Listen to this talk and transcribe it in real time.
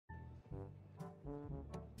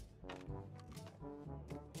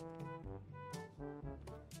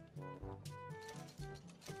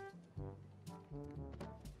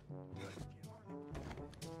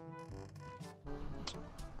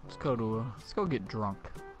let's go get drunk.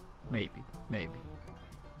 Maybe.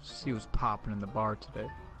 See what's popping in the bar today.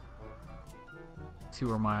 See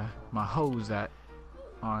where my hoes at.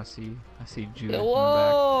 Oh, I see Jude.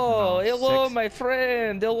 Hello, my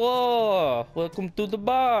friend. Hello. Welcome to the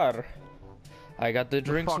bar. I got the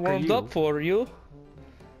drinks warmed up for you.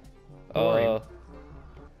 How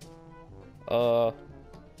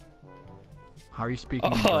are you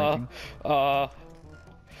speaking and drinking?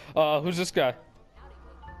 Who's this guy?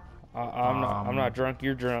 I'm not drunk.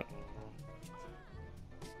 You're drunk.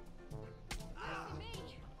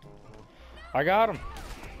 I got him.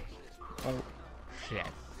 Oh, shit.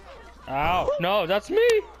 Ow. No, that's me.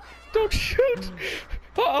 Don't shoot.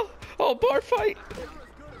 Oh, bar fight.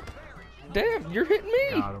 Damn, you're hitting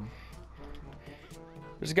me. Got him.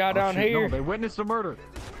 There's a guy down here. No, they witnessed the murder.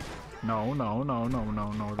 No.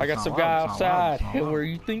 I got some guy outside. Where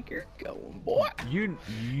you think you're going, boy? You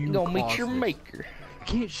gonna meet your maker. You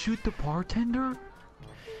can't shoot the bartender?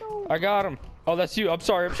 No. I got him. Oh, that's you. I'm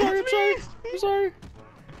sorry. I'm sorry.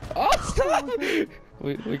 Oh, stop!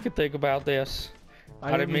 We could think about this.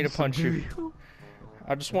 I didn't mean to punch you.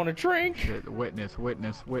 I just want to drink. Shit, witness.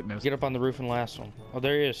 Get up on the roof and last one. Oh,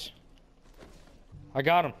 there he is. I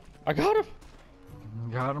got him.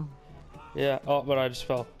 Got him? Yeah. Oh, but I just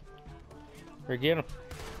fell. Here, get him.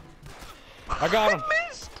 I got him.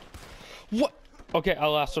 Missed. What? Okay, I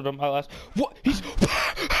lasted him. What? He's.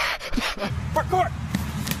 Parkour!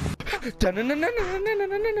 Dun.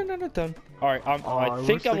 All right, I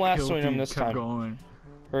think I'm lassoing him this time. Going.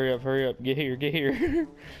 Hurry up. Get here.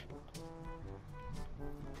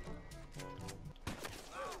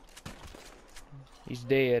 He's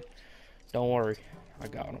dead. Don't worry. I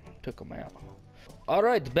got him. Took him out. All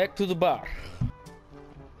right, back to the bar.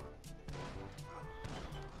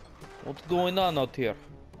 What's going on out here?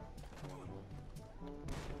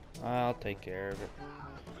 I'll take care of it.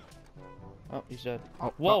 Oh, he's dead.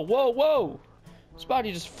 Oh, whoa! This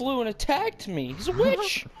body just flew and attacked me. He's a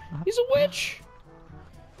witch.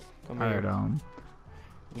 Come here. Alright,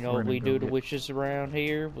 you know what we do to witches around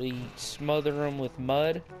here? We smother them with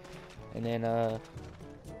mud, and then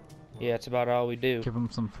yeah, that's about all we do. Give him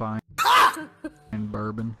some fine and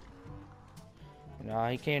bourbon. Nah,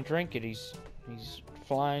 he can't drink it. He's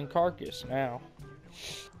flying carcass now.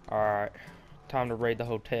 All right, time to raid the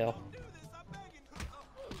hotel.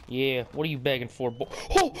 Yeah, what are you begging for, boy?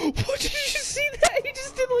 Oh, what, did you see that? He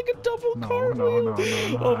just did like a double cartwheel.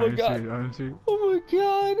 No. Oh my god. I see. Oh my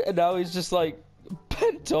god. And now he's just like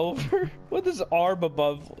bent over with his arm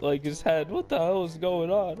above like his head. What the hell is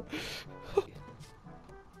going on?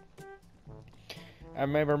 I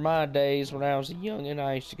remember my days when I was a youngin'.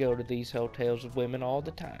 I used to go to these hotels with women all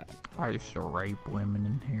the time. I used to rape women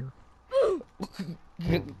in here.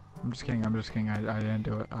 I'm just kidding. I didn't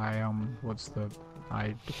do it.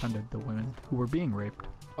 I defended the women who were being raped.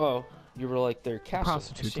 Oh, you were like their castle.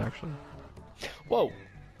 Prostitutes, actually. Whoa.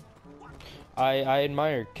 I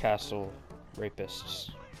admire castle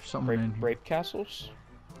rapists. Rape castles?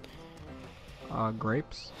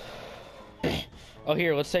 Grapes? Oh,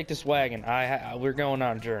 here, let's take this wagon. We're going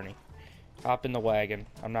on a journey. Hop in the wagon.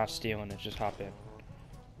 I'm not stealing it, just hop in.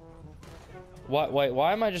 What? Wait,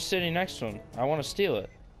 why am I just sitting next to him? I want to steal it.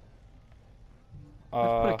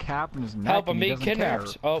 Put a cap in his neck. Help, I'm being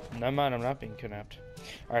kidnapped. Oh, never mind, I'm not being kidnapped.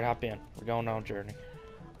 Alright, hop in. We're going on a journey.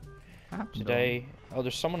 Today. Oh,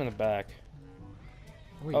 there's someone in the back.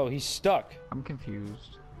 Wait, oh, he's stuck. I'm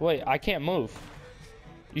confused. Wait, I can't move.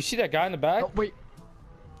 You see that guy in the back? Oh, wait.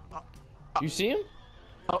 You see him?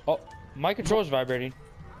 Oh, my controller's vibrating.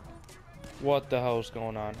 What the hell's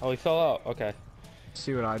going on? Oh, he fell out. Okay.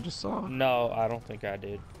 See what I just saw? No, I don't think I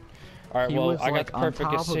did. All right, well, I got the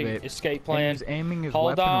perfect escape plan. He was aiming his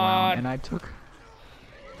weapon around, and I took.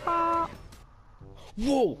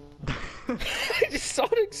 Whoa! I just saw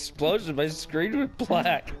an explosion. My screen went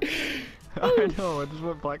black. I know. It just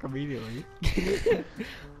went black immediately.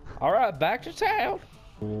 All right, back to town.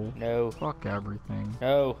 No. Fuck everything.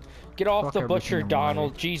 No. Get off the butcher,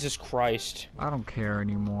 Donald. Jesus Christ. I don't care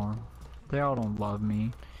anymore. They all don't love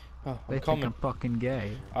me. Oh, they think I'm fucking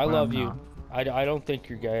gay. I love you. I don't think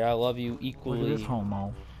you're gay. I love you equally. Look at this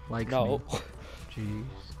homo. Likes me. Jeez.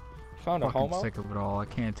 Found a homo? I'm sick of it all. I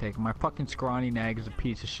can't take it. My fucking scrawny nag is a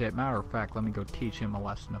piece of shit. Matter of fact, let me go teach him a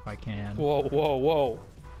lesson if I can. Whoa.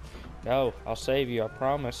 No, I'll save you. I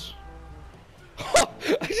promise.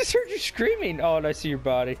 I just heard you screaming. Oh, and I see your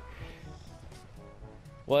body.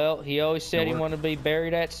 Well, he always said he wanted to be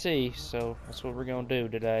buried at sea, so that's what we're gonna do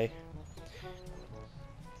today.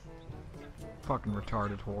 Fucking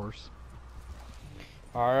retarded horse.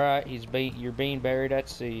 Alright, you're being buried at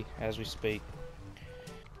sea as we speak.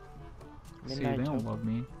 See, they don't love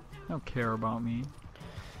me. don't care about me.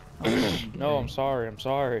 No, I'm sorry. I'm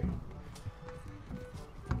sorry.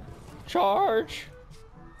 Charge!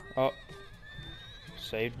 Oh.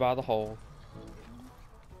 Saved by the hole.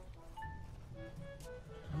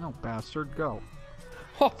 No, bastard, go.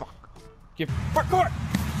 Oh, fuck. Get caught!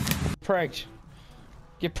 Pranked.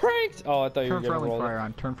 Get pranked! Oh, I thought you were gonna roll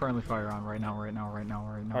it. Turn friendly fire on right now.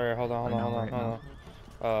 Alright, hold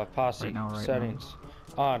on. Posse, settings.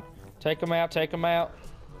 On. Take him out.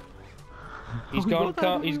 He's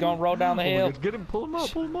gonna roll down the hill. Get him, pull him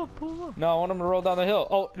up. No, I want him to roll down the hill.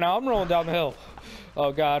 Oh, now I'm rolling down the hill.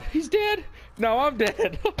 Oh god, he's dead. No, I'm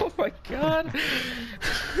dead. Oh my god.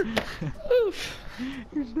 Oof.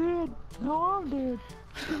 He's dead. No, I'm dead.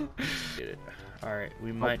 Get it. All right,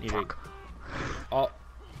 we might need it. Oh,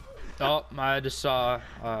 I just saw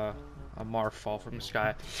a marf fall from the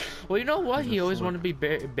sky. Well, you know what? He always wanted to be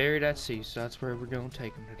buried at sea, so that's where we're gonna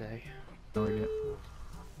take him today. No idea.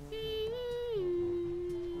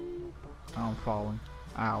 I'm falling.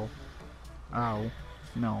 Ow.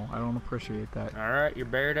 No, I don't appreciate that. All right, you're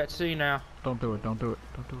buried at sea now. Don't do it.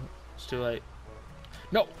 It's too late.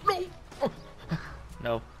 No.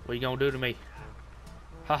 No. What are you gonna do to me?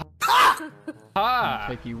 Ha ha. I'll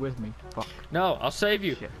take you with me. Fuck. No, I'll save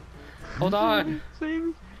you. Shit. Hold on. Save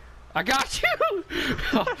me. I got you.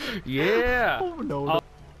 Oh, yeah. Oh no.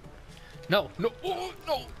 No. Oh,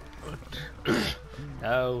 no.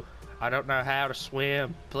 No. I don't know how to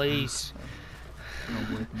swim. Please.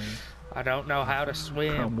 Come with me. I don't know how to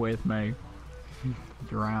swim. Come with me.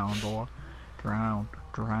 Drown, boy. Drown,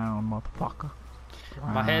 motherfucker.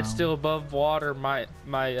 Drown. My head's still above water. My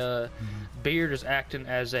beard is acting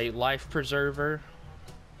as a life preserver.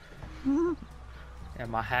 And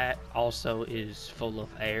my hat also is full of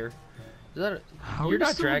air. Is that you're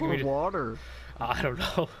not dragging me to water? I don't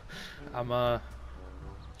know.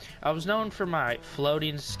 I was known for my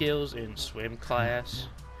floating skills in swim class.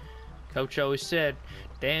 Coach always said,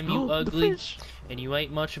 "Damn you ugly, and you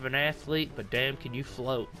ain't much of an athlete, but damn can you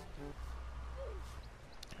float."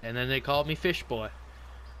 And then they called me Fish Boy.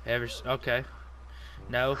 Okay.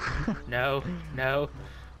 No.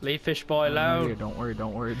 Leave Fish Boy alone. Don't worry.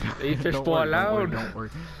 Leave Fish Boy alone. Don't worry.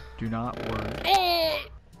 Do not worry.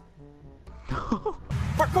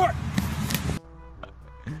 Parkour!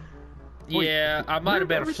 Yeah, I might have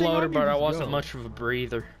been a floater, but I wasn't much of a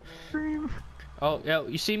breather. Oh, yo,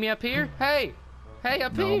 you see me up here? Hey,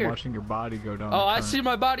 up here. I'm watching your body go down. Oh, I see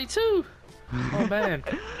my body too. Oh man.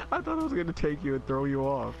 I thought I was gonna take you and throw you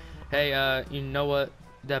off. Hey, you know what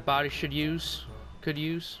that body could use?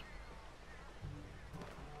 You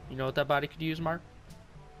know what that body could use, Mark?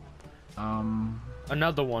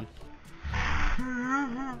 Another one.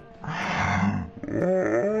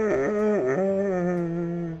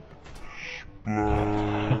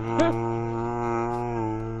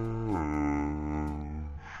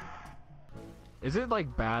 Is it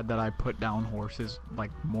like bad that I put down horses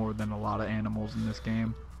like more than a lot of animals in this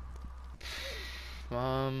game?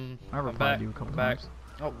 I replied to you a couple times.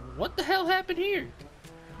 Oh, what the hell happened here?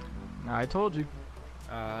 I told you.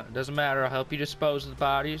 Doesn't matter. I'll help you dispose of the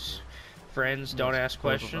bodies. Friends, don't ask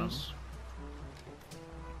questions.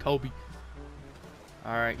 Kobe.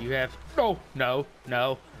 All right, you have no.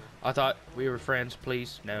 I thought we were friends.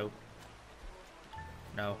 Please, no.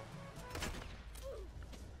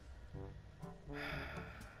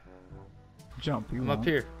 Jump. I'm up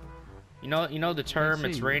here. You know the term.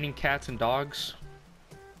 It's raining cats and dogs.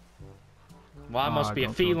 Well, I must be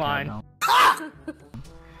a feline.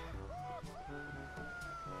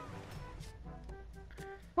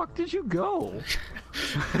 Fuck did you go?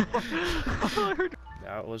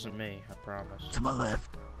 That wasn't me. I promise. To my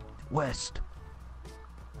left, west,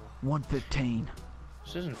 115.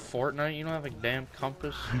 This isn't Fortnite. You don't have a damn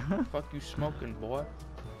compass. Fuck you smoking, boy.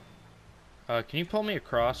 Can you pull me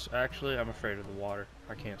across? Actually, I'm afraid of the water.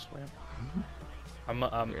 I can't swim. I'm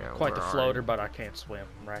quite the floater, but I can't swim.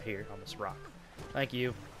 I'm right here on this rock. Thank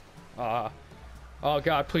you. Oh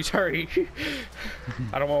God, please hurry.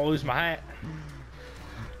 I don't want to lose my hat.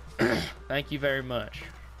 Thank you very much.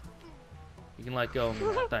 You can let go of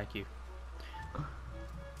me now. Thank you.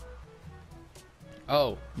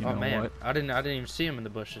 Oh man, what? I didn't even see him in the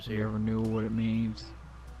bushes here. You ever knew what it means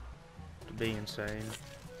to be insane?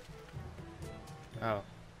 Oh,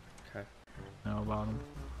 okay. Know about him.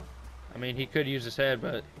 I mean, he could use his head,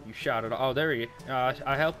 but you shot it. Oh, there he.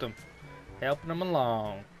 I helped him, helping him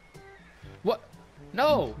along. What?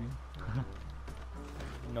 No.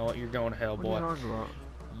 You know what? You're going to hell, boy. What are you talking about?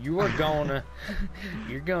 You are gonna,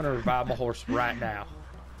 you're gonna revive my horse right now.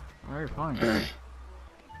 Alright, fine.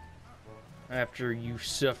 After you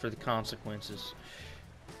suffer the consequences.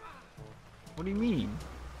 What do you mean?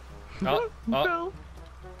 Oh, No.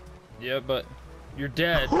 yeah, but you're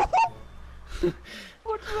dead.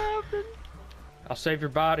 What's happened? I'll save your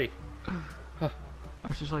body. I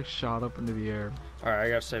was just like shot up into the air. Alright, I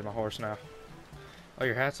gotta save my horse now. Oh,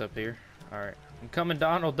 your hat's up here. Alright. I'm coming,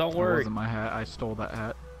 Donald, don't It worry. wasn't my hat. I stole that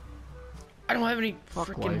hat. I don't have any Fuck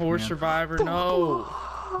freaking life, horse man. survivor, no.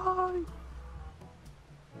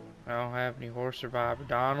 I don't have any horse survivor.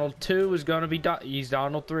 Donald 2 is gonna be he's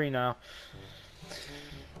Donald 3 now.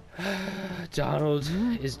 Donald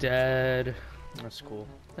is dead. That's cool.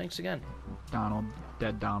 Thanks again. Donald.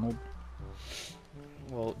 Dead Donald.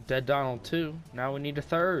 Well, dead Donald 2. Now we need a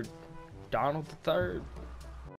third. Donald the 3rd.